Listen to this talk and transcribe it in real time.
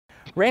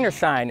Rain or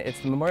shine, it's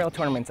the Memorial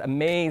Tournament's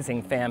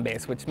amazing fan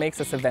base which makes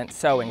this event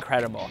so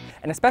incredible,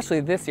 and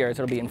especially this year as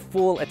it'll be in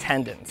full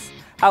attendance.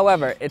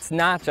 However, it's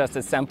not just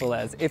as simple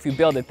as if you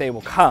build it, they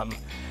will come.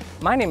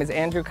 My name is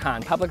Andrew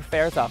Kahn, Public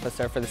Affairs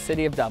Officer for the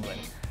City of Dublin.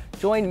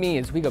 Join me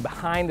as we go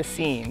behind the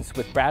scenes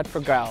with Brad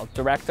Frogrell,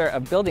 Director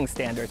of Building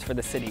Standards for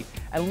the city,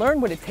 and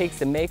learn what it takes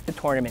to make the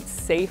tournament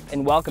safe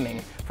and welcoming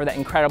for that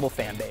incredible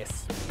fan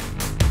base.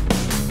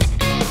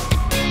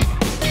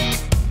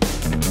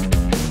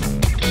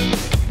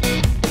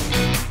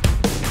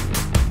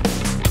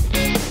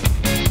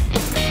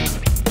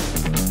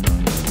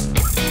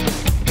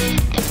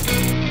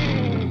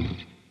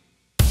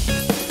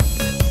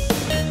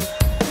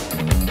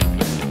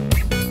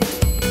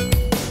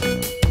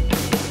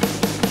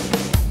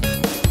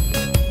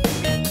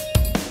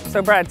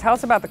 So Brad, tell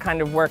us about the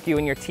kind of work you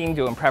and your team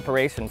do in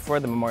preparation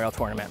for the Memorial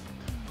Tournament.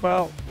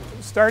 Well,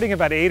 starting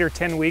about 8 or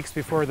 10 weeks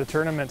before the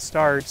tournament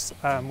starts,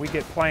 we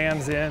get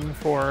plans in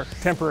for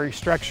temporary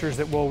structures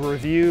that we'll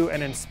review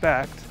and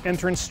inspect.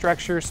 Entrance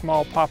structures,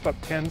 small pop-up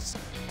tents,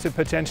 to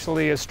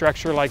potentially a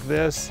structure like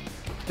this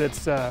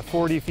that's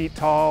 40 feet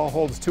tall,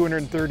 holds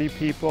 230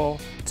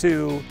 people,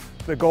 to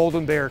the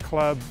Golden Bear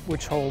Club,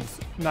 which holds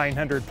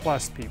 900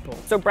 plus people.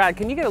 So Brad,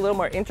 can you get a little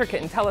more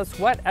intricate and tell us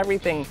what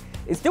everything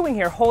is doing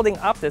here holding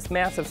up this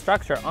massive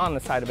structure on the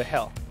side of a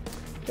hill?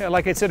 Yeah,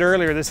 like I said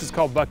earlier, this is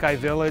called Buckeye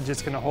Village.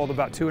 It's going to hold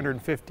about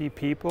 250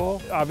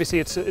 people. Obviously,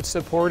 it's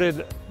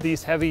supported,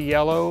 these heavy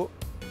yellow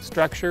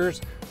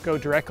structures go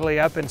directly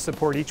up and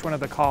support each one of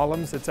the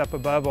columns that's up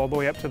above all the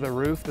way up to the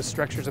roof. The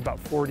structure's about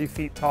 40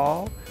 feet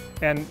tall.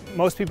 And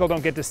most people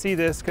don't get to see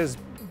this because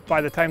by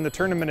the time the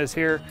tournament is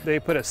here, they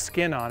put a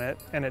skin on it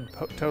and it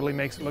totally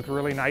makes it look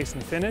really nice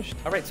and finished.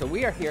 All right, so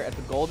we are here at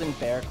the Golden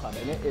Bear Club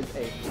and it is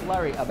a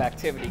flurry of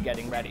activity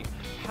getting ready.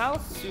 How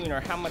soon or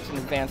how much in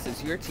advance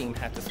does your team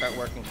have to start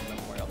working for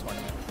the Memorial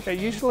Tournament? Yeah,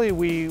 usually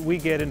we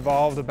get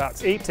involved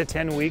about 8 to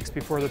 10 weeks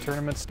before the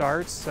tournament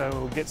starts.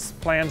 So gets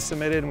plans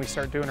submitted and we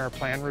start doing our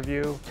plan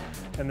review.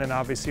 And then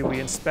obviously we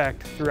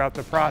inspect throughout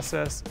the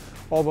process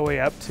all the way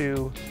up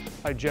to,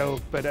 I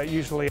joke, but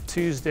usually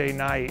Tuesday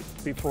night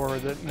before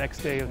the next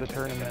day of the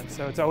tournament.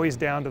 So it's always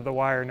down to the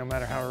wire no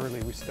matter how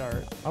early we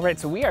start. All right,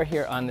 so we are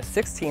here on the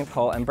 16th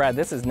hole, and Brad,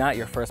 this is not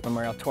your first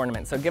Memorial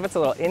Tournament, so give us a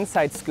little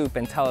inside scoop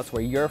and tell us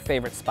where your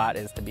favorite spot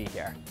is to be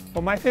here.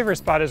 Well, my favorite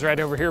spot is right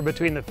over here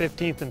between the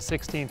 15th and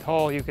 16th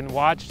hole. You can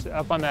watch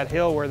up on that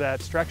hill where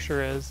that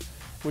structure is,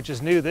 which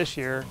is new this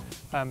year.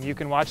 You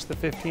can watch the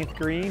 15th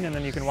green and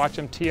then you can watch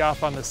them tee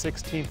off on the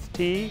 16th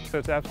tee, so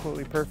it's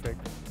absolutely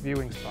perfect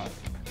viewing spot.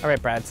 All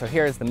right, Brad, so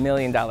here's the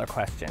million-dollar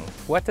question.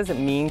 What does it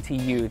mean to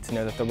you to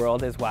know that the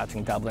world is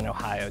watching Dublin,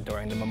 Ohio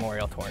during the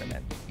Memorial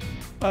Tournament?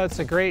 Well, it's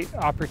a great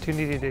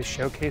opportunity to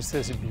showcase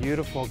this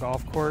beautiful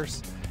golf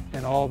course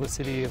and all the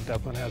city of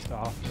Dublin has to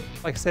offer.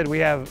 Like I said, we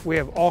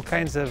have all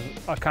kinds of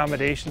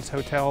accommodations,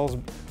 hotels,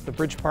 the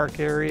Bridge Park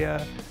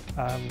area,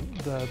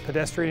 the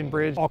pedestrian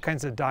bridge, all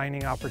kinds of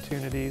dining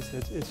opportunities.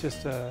 It's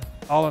just an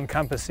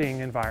all-encompassing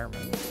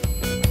environment.